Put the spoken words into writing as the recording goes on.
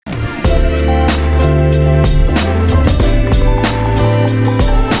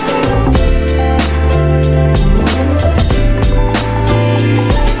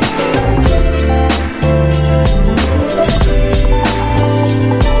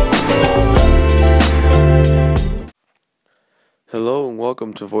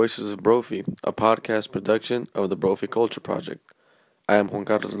welcome to Voices of Brophy, a podcast production of the Brophy Culture Project. I am Juan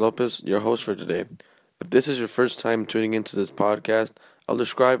Carlos Lopez, your host for today. If this is your first time tuning into this podcast, I'll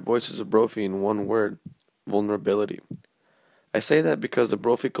describe Voices of Brophy in one word: vulnerability. I say that because the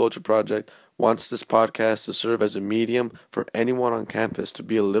Brophy Culture Project wants this podcast to serve as a medium for anyone on campus to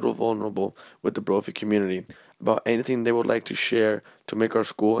be a little vulnerable with the Brophy community about anything they would like to share to make our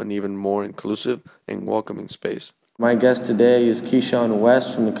school an even more inclusive and welcoming space. My guest today is Keyshawn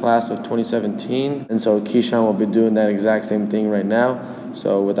West from the class of 2017, and so Keyshawn will be doing that exact same thing right now.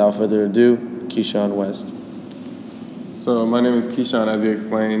 So without further ado, Keyshawn West. So my name is Keyshawn, as you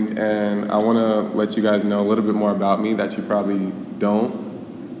explained, and I want to let you guys know a little bit more about me that you probably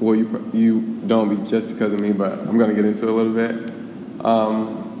don't. Well, you don't be just because of me, but I'm going to get into it a little bit.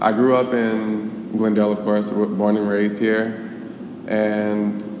 I grew up in Glendale, of course, born and raised here,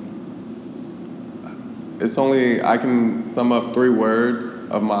 and I can sum up 3 words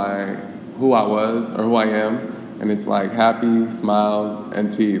of who I was or who I am, and it's like happy, smiles,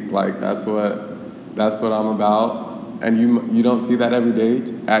 and teeth. Like that's what I'm about. And you don't see that every day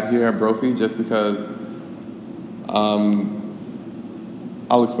here at Brophy just because, I'll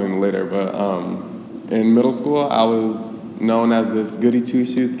explain it later, but in middle school, I was known as this goody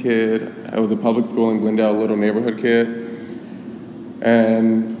two-shoes kid. It was a public school in Glendale, a little neighborhood kid.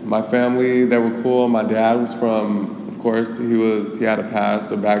 And my family, they were cool. My dad was from, of course, he had a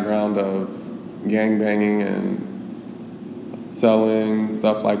background of gang banging and selling,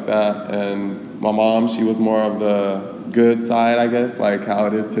 stuff like that. And my mom, she was more of the good side, I guess, like how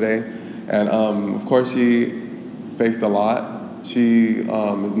it is today. And of course, she faced a lot. She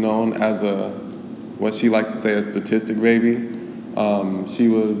is known as what she likes to say, a statistic baby.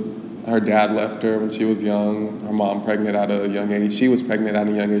 Her dad left her when she was young. Her mom pregnant at a young age. She was pregnant at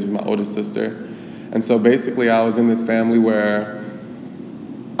a young age with my older sister. And so basically I was in this family where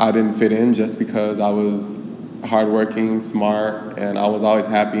I didn't fit in just because I was hardworking, smart, and I was always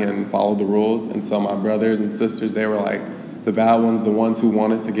happy and followed the rules. And so my brothers and sisters, they were like the bad ones, the ones who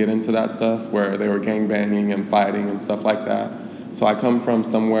wanted to get into that stuff where they were gang banging and fighting and stuff like that. So I come from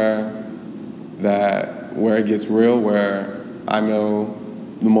somewhere where it gets real, where I know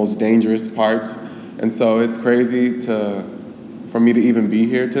the most dangerous parts. And so it's crazy for me to even be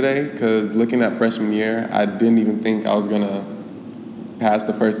here today, because looking at freshman year, I didn't even think I was going to pass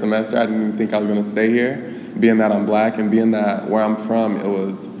the first semester. I didn't even think I was going to stay here, being that I'm black and being that where I'm from,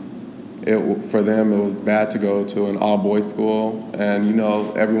 for them, it was bad to go to an all-boys school. And,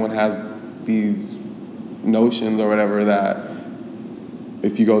 everyone has these notions or whatever that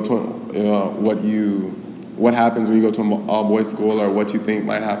if you go to, what happens when you go to an all-boys school, or what you think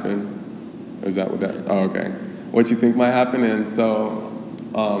might happen. Or is that what that? Oh, okay. What you think might happen. And so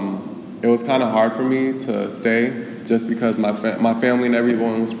it was kind of hard for me to stay just because my family and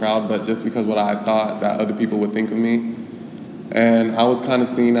everyone was proud, but just because what I thought that other people would think of me. And I was kind of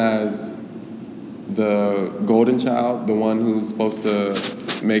seen as the golden child, the one who's supposed to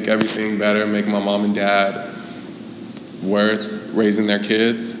make everything better, make my mom and dad worth raising their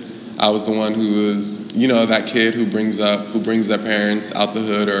kids. I was the one who was, that kid who brings their parents out the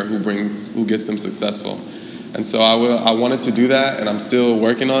hood, or who gets them successful. And so I wanted to do that, and I'm still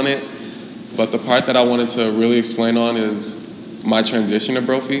working on it. But the part that I wanted to really explain on is my transition to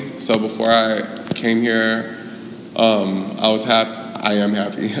Brophy. So before I came here, I was happy. I am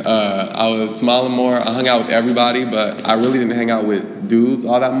happy. I was smiling more. I hung out with everybody, but I really didn't hang out with dudes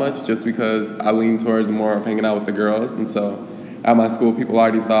all that much, just because I leaned towards more of hanging out with the girls. And so at my school, people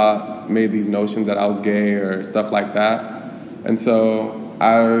already made these notions that I was gay or stuff like that. And so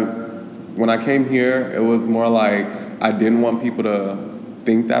when I came here, it was more like I didn't want people to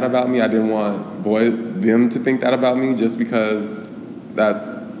think that about me. I didn't want them to think that about me, just because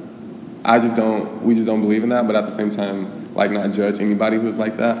we just don't believe in that, but at the same time, not judge anybody who's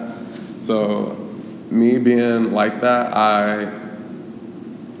like that. So me being like that, I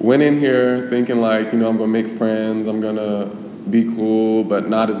went in here thinking I'm gonna make friends, I'm gonna be cool, but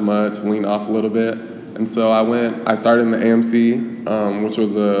not as much, lean off a little bit. And so I started in the AMC, which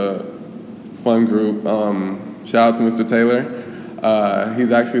was a fun group. Shout out to Mr. Taylor.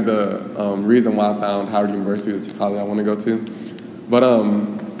 He's actually the reason why I found Howard University, which is the college I want to go to. But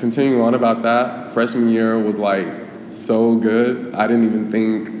continuing on about that, freshman year was so good. I didn't even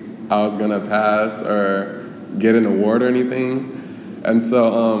think I was gonna pass or get an award or anything. And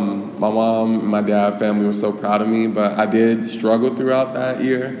so my mom and my dad family were so proud of me, but I did struggle throughout that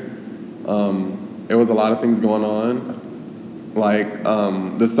year. There was a lot of things going on.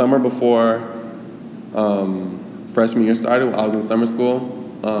 The summer before freshman year started, I was in summer school.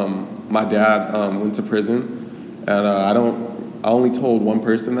 My dad went to prison, and I only told one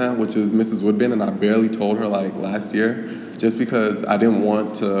person that, which is Mrs. Woodbin, and I barely told her like last year, just because I didn't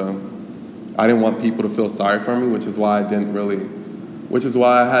want people to feel sorry for me, which is why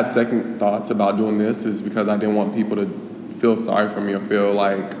I had second thoughts about doing this, is because I didn't want people to feel sorry for me or feel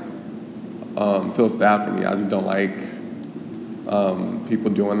sad for me. I just don't like people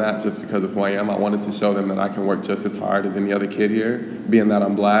doing that just because of who I am. I wanted to show them that I can work just as hard as any other kid here, being that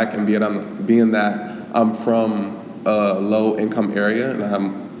I'm black and being that I'm from a low-income area and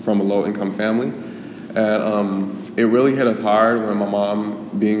I'm from a low-income family. And it really hit us hard when my mom,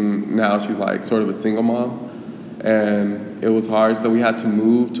 she's like sort of a single mom, and it was hard, so we had to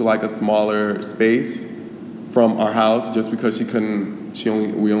move to like a smaller space from our house just because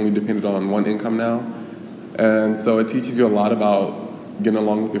we only depended on one income now. And so it teaches you a lot about getting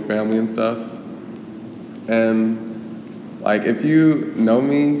along with your family and stuff. And like, if you know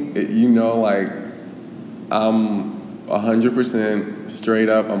me, you know like I'm 100% straight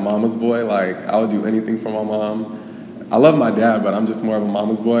up a mama's boy. Like, I would do anything for my mom. I love my dad, but I'm just more of a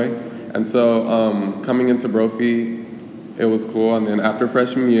mama's boy. And so coming into Brophy, it was cool. And then after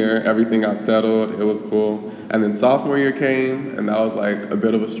freshman year, everything got settled. It was cool. And then sophomore year came, and that was like a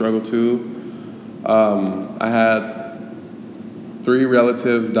bit of a struggle too. I had 3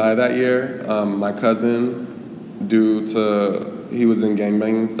 relatives die that year. My cousin, he was in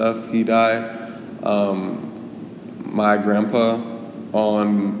gangbanging stuff, he died. My grandpa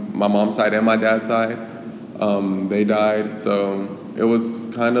on my mom's side and my dad's side, they died. So it was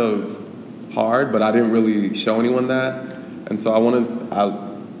kind of hard, but I didn't really show anyone that. And so I'm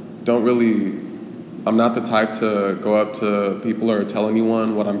not the type to go up to people or tell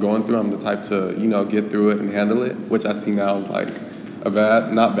anyone what I'm going through. I'm the type to, get through it and handle it, which I see now is like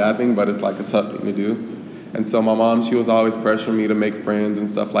not bad thing, but it's like a tough thing to do. And so my mom, she was always pressuring me to make friends and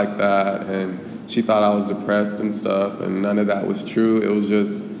stuff like that. And she thought I was depressed and stuff, and none of that was true. It was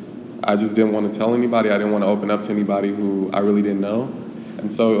just, I just didn't want to tell anybody. I didn't want to open up to anybody who I really didn't know.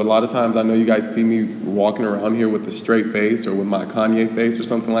 And so a lot of times, I know you guys see me walking around here with a straight face or with my Kanye face or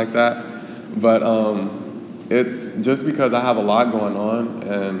something like that. But it's just because I have a lot going on,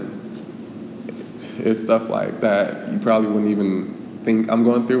 and it's stuff like that you probably wouldn't even think I'm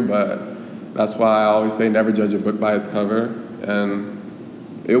going through, but that's why I always say never judge a book by its cover. And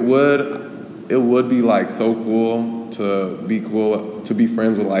it would be like so cool to be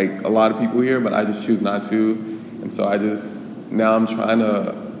friends with like a lot of people here, but I just choose not to. And so now I'm trying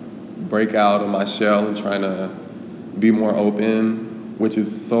to break out of my shell and trying to be more open, which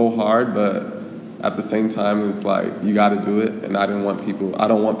is so hard, but at the same time, it's like, you got to do it. And I don't want people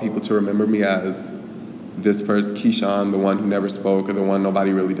to remember me as this person, Keyshawn, the one who never spoke or the one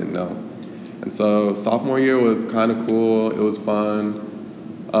nobody really didn't know. And so sophomore year was kind of cool. It was fun.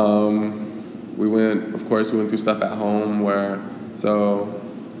 We went through stuff at home so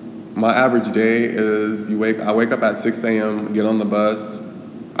my average day is I wake up at 6 a.m., get on the bus,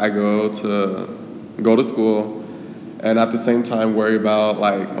 I go to school, and at the same time worry about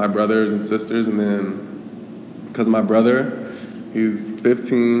like my brothers and sisters. And then, because my brother, he's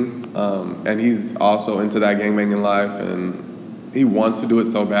 15, and he's also into that gangbanging life, and he wants to do it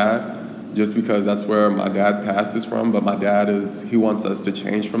so bad just because that's where my dad passed this from. But my dad he wants us to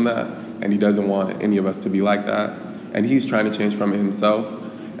change from that, and he doesn't want any of us to be like that. And he's trying to change from it himself.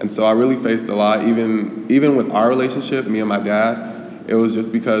 And so I really faced a lot, even with our relationship, me and my dad. It was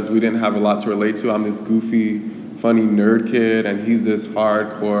just because we didn't have a lot to relate to. I'm this goofy, funny nerd kid, and he's this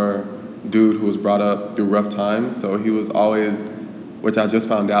hardcore dude who was brought up through rough times. So he was always, which I just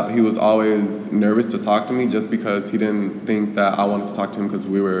found out, he was always nervous to talk to me just because he didn't think that I wanted to talk to him because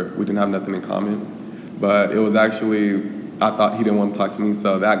we didn't have nothing in common. But it was actually, I thought he didn't want to talk to me,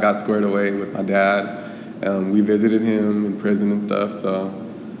 so that got squared away with my dad. We visited him in prison and stuff, so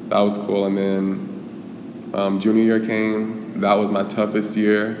that was cool. And then junior year came. That was my toughest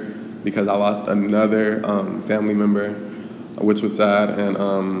year because I lost another family member, which was sad. And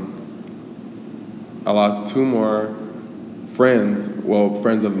I lost 2 more friends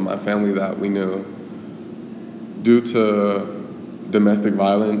of my family that we knew due to domestic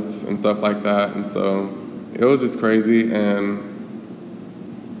violence and stuff like that. And so it was just crazy. And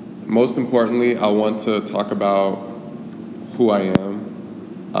most importantly, I want to talk about who I am.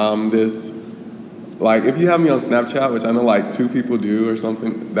 If you have me on Snapchat, which I know like 2 people do or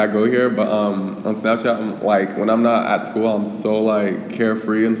something that go here, but on Snapchat, I'm, like, when I'm not at school, I'm so like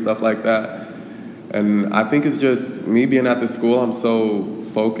carefree and stuff like that. And I think it's just me being at this school, I'm so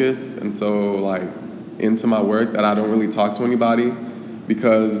focused and so like into my work that I don't really talk to anybody,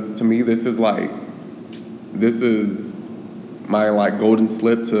 because to me this is my like golden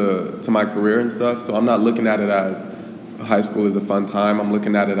slip to my career and stuff. So I'm not looking at it as high school is a fun time. I'm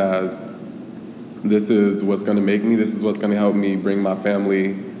looking at it as this is what's going to make me, this is what's going to help me bring my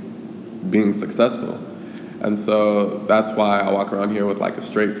family being successful. And so that's why I walk around here with like a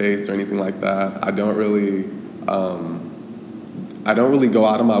straight face or anything like that. I don't really go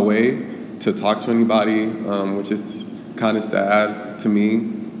out of my way to talk to anybody, which is kind of sad to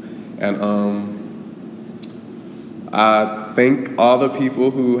me. And I thank all the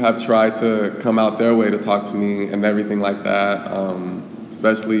people who have tried to come out their way to talk to me and everything like that,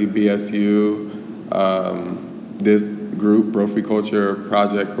 especially BSU, this group, Brophy Culture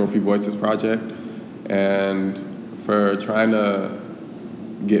Project, Brophy Voices Project, and for trying to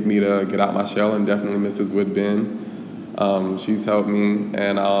get me to get out my shell, and definitely Mrs. Woodbin. She's helped me,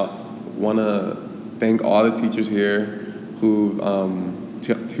 and I want to thank all the teachers here who've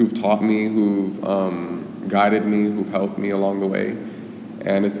taught me, who've guided me, who've helped me along the way.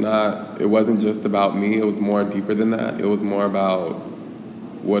 And it wasn't just about me, it was more deeper than that. It was more about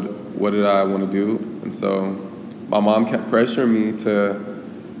what did I want to do. And so my mom kept pressuring me to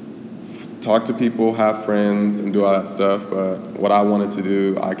talk to people, have friends, and do all that stuff. But what I wanted to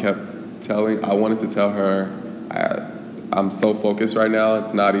do, I wanted to tell her, I'm so focused right now,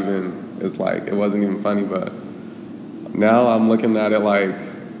 it wasn't even funny, but now I'm looking at it like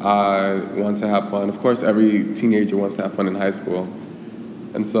I want to have fun. Of course, every teenager wants to have fun in high school.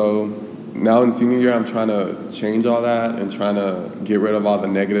 And so now in senior year, I'm trying to change all that and trying to get rid of all the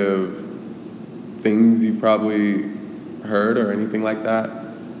negative things you've probably heard or anything like that.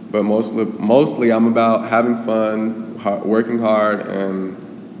 But mostly I'm about having fun, working hard,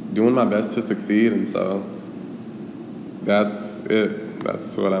 and doing my best to succeed. And so that's it.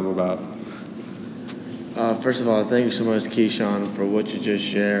 That's what I'm about. First of all, thank you so much, Keyshawn, for what you just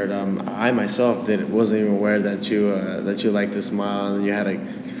shared. I myself wasn't even aware that you like to smile and you had a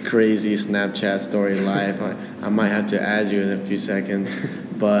crazy Snapchat story life. I might have to add you in a few seconds,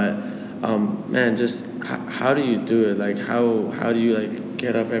 but man, just how do you do it? Like how do you like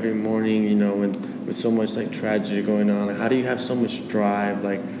get up every morning? You know, with so much like tragedy going on. Like, how do you have so much drive?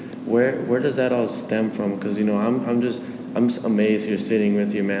 Like where does that all stem from? Because you know I'm just amazed here sitting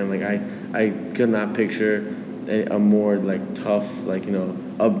with you, man. Like I could not picture a more like tough, like, you know,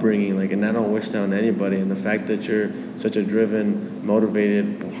 upbringing. Like, and I don't wish that on anybody. And the fact that you're such a driven,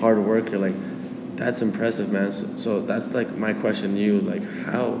 motivated, hard worker, like, that's impressive, man. So that's like my question to you. Like,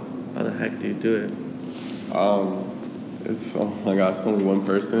 how the heck do you do it? It's only one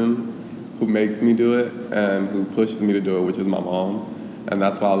person who makes me do it and who pushes me to do it, which is my mom. And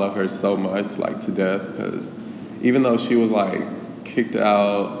that's why I love her so much, like, to death, because even though she was like kicked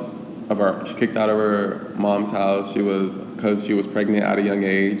out of her mom's house, because she was pregnant at a young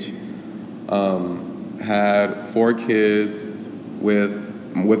age, had 4 kids with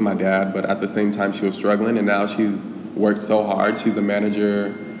my dad, but at the same time she was struggling, and now she's worked so hard. She's a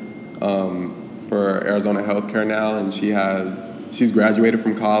manager for Arizona Healthcare now, and she's graduated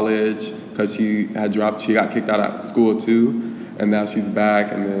from college because she got kicked out of school too, and now she's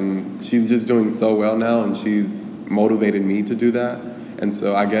back, and then she's just doing so well now, and she's motivated me to do that. And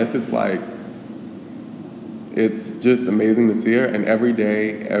so I guess it's just amazing to see her. And every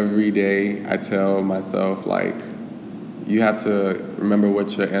day I tell myself, like, you have to remember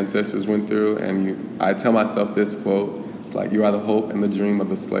what your ancestors went through. And I tell myself this quote, it's like, you are the hope and the dream of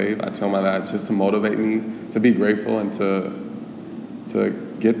the slave. I tell my dad just to motivate me to be grateful and to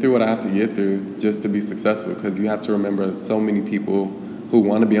get through what I have to get through just to be successful. Because you have to remember so many people who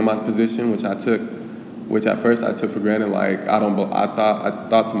want to be in my position, which at first I took for granted. Like, I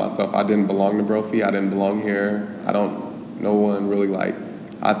thought to myself, I didn't belong to Brophy. I didn't belong here. I didn't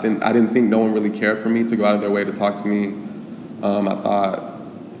think no one really cared for me to go out of their way to talk to me. I thought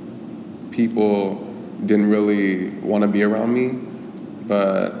people didn't really want to be around me.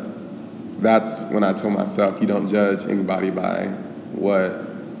 But that's when I told myself, you don't judge anybody by what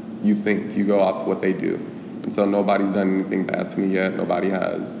you think. You go off what they do. And so nobody's done anything bad to me yet. Nobody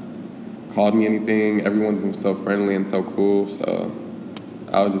has called me anything. Everyone's been so friendly and so cool. So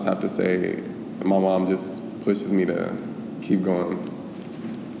I would just have to say my mom just pushes me to keep going.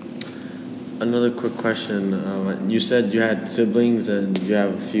 Another quick question. You said you had siblings and you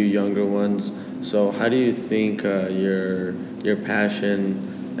have a few younger ones. So how do you think your passion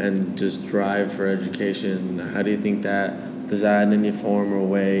and just drive for education, how do you think does that in any form or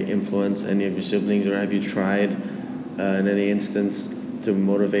way influence any of your siblings, or have you tried in any instance to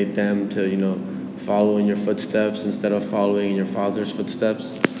motivate them to, you know, follow in your footsteps instead of following in your father's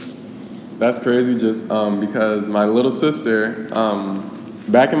footsteps? That's crazy, just because my little sister,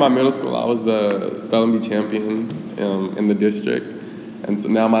 back in my middle school, I was the spelling bee champion in the district. And so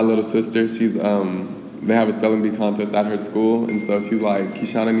now my little sister, she's they have a spelling bee contest at her school, and so she's like,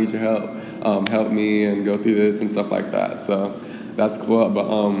 Keyshawn, I need your help. Help me and go through this and stuff like that. So that's cool. But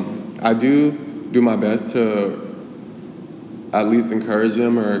I do my best to at least encourage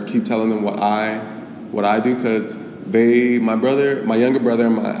them or keep telling them what I do, because my younger brother,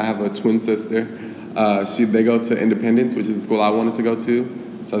 and I have a twin sister. They go to Independence, which is the school I wanted to go to.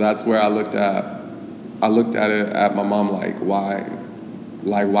 So that's where I looked at it at my mom, like why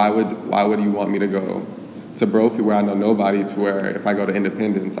would you want me to go to Brophy where I know nobody, to where if I go to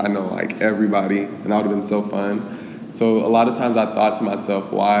Independence I know like everybody, and that would have been so fun. So a lot of times I thought to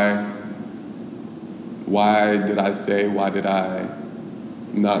myself, why did I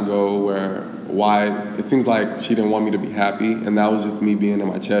not go why it seems like she didn't want me to be happy, and that was just me being in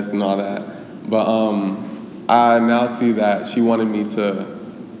my chest and all that. But I now see that she wanted me to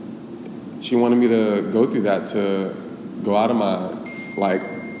go through that, to go out of my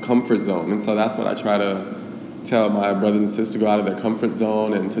like comfort zone. And so that's what I try to tell my brothers and sisters, to go out of their comfort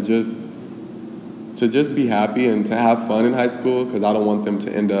zone and to just be happy and to have fun in high school, because I don't want them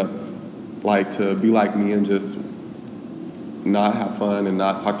to end up like to be like me and just not have fun and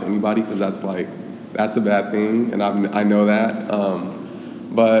not talk to anybody, because that's a bad thing, and I know that.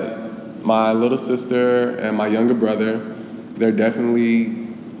 But my little sister and my younger brother, they're definitely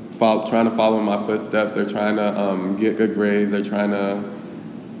trying to follow in my footsteps. They're trying to get good grades. They're trying to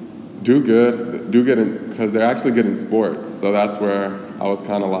do good because they're actually good in sports. So that's where I was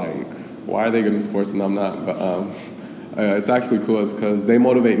kind of like, why are they good in sports and I'm not? But it's actually cool, because they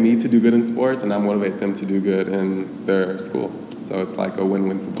motivate me to do good in sports, and I motivate them to do good in their school. So it's like a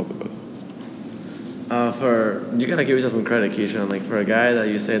win-win for both of us. You gotta give yourself some credit, Keyshawn. Like, for a guy that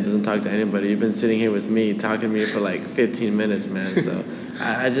you said doesn't talk to anybody, you've been sitting here with me, talking to me for like 15 minutes, man. So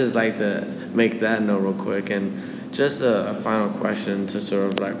I just like to make that note real quick. And just a final question to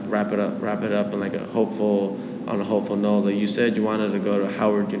sort of like wrap it up on like a hopeful note. Like, you said you wanted to go to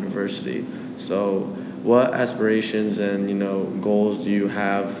Howard University. So what aspirations and goals do you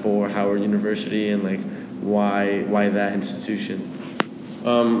have for Howard University, and like why that institution?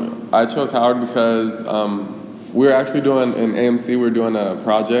 I chose Howard because we're actually doing, in AMC, we're doing a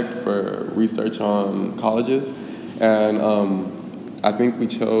project for research on colleges, and I think we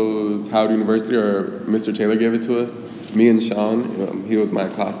chose Howard University, or Mr. Taylor gave it to us, me and Sean, he was my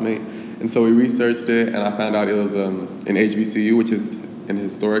classmate, and so we researched it, and I found out it was an HBCU, which is an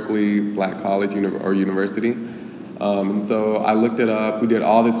historically black college or university, and so I looked it up. We did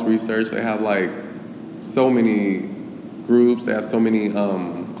all this research. They have like so many groups. They have so many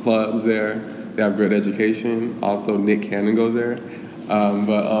clubs there. They have great education. Also, Nick Cannon goes there.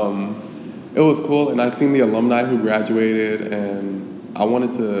 But it was cool, and I seen the alumni who graduated, and I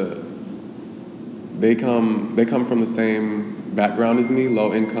wanted to. They come from the same background as me,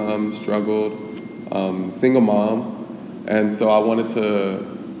 low income, struggled, single mom, and so I wanted to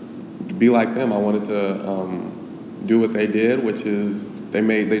be like them. I wanted to do what they did, which is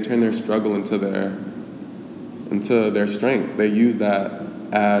they turned their struggle into their strength. They used that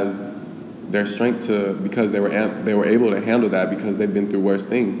as their strength because they were able to handle that because they've been through worse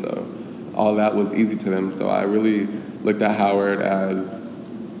things. So all that was easy to them. So I really looked at Howard as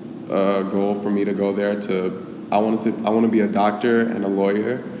a goal for me to go there. I want to be a doctor and a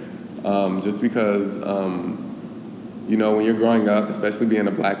lawyer, just because when you're growing up, especially being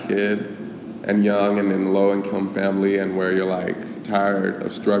a black kid and young and in a low income family, and where you're like tired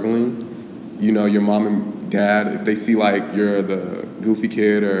of struggling, your mom and dad, if they see like you're the goofy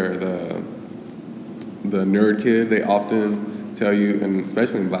kid or the nerd kid, they often tell you, and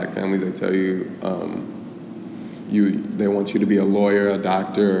especially in black families, they tell you they want you to be a lawyer, a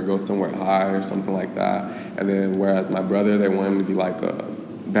doctor, or go somewhere high or something like that. And then whereas my brother, they want him to be like a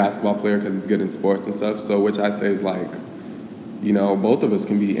basketball player because he's good in sports and stuff. So which I say is like, both of us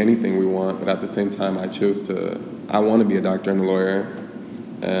can be anything we want, but at the same time, I want to be a doctor and a lawyer,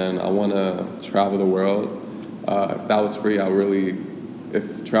 and I want to travel the world. If that was free,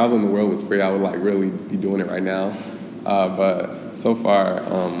 if traveling the world was free, I would like really be doing it right now. But so far,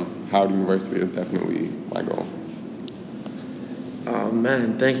 Howard University is definitely my goal. Oh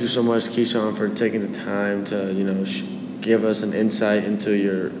man, thank you so much, Keyshawn, for taking the time to give us an insight into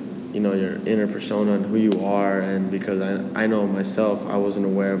your inner persona and who you are. And because I know myself, I wasn't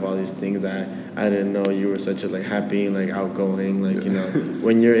aware of all these things. I didn't know you were such a like happy and like outgoing, like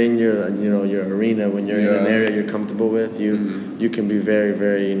when you're in your your arena, when you're in an area you're comfortable with, you can be very,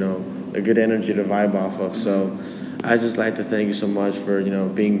 very a good energy to vibe off of. So I just like to thank you so much for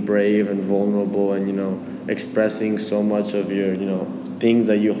being brave and vulnerable, and expressing so much of your things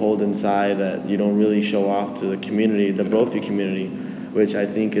that you hold inside that you don't really show off to the community, the Brophy community. which I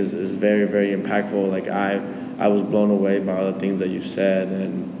think is very, very impactful. Like I was blown away by all the things that you said,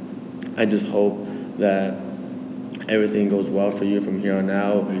 and I just hope that everything goes well for you from here on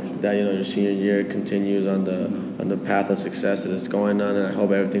out. That your senior year continues on the path of success that it's going on, and I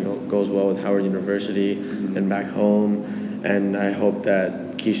hope everything goes well with Howard University and back home. And I hope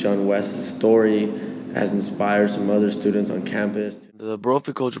that Keyshawn West's story has inspired some other students on campus. The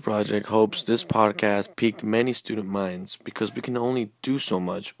Brophy Culture Project hopes this podcast piqued many student minds because we can only do so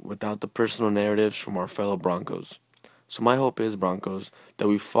much without the personal narratives from our fellow Broncos. So my hope is, Broncos, that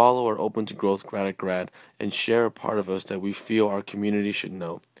we follow our Open to Growth grad at grad and share a part of us that we feel our community should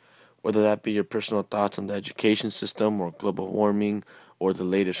know. Whether that be your personal thoughts on the education system or global warming or the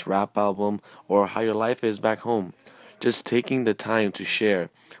latest rap album or how your life is back home. Just taking the time to share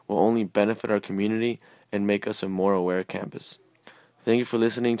will only benefit our community and make us a more aware campus. Thank you for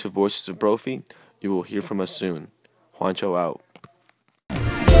listening to Voices of Brophy. You will hear from us soon. Juancho out.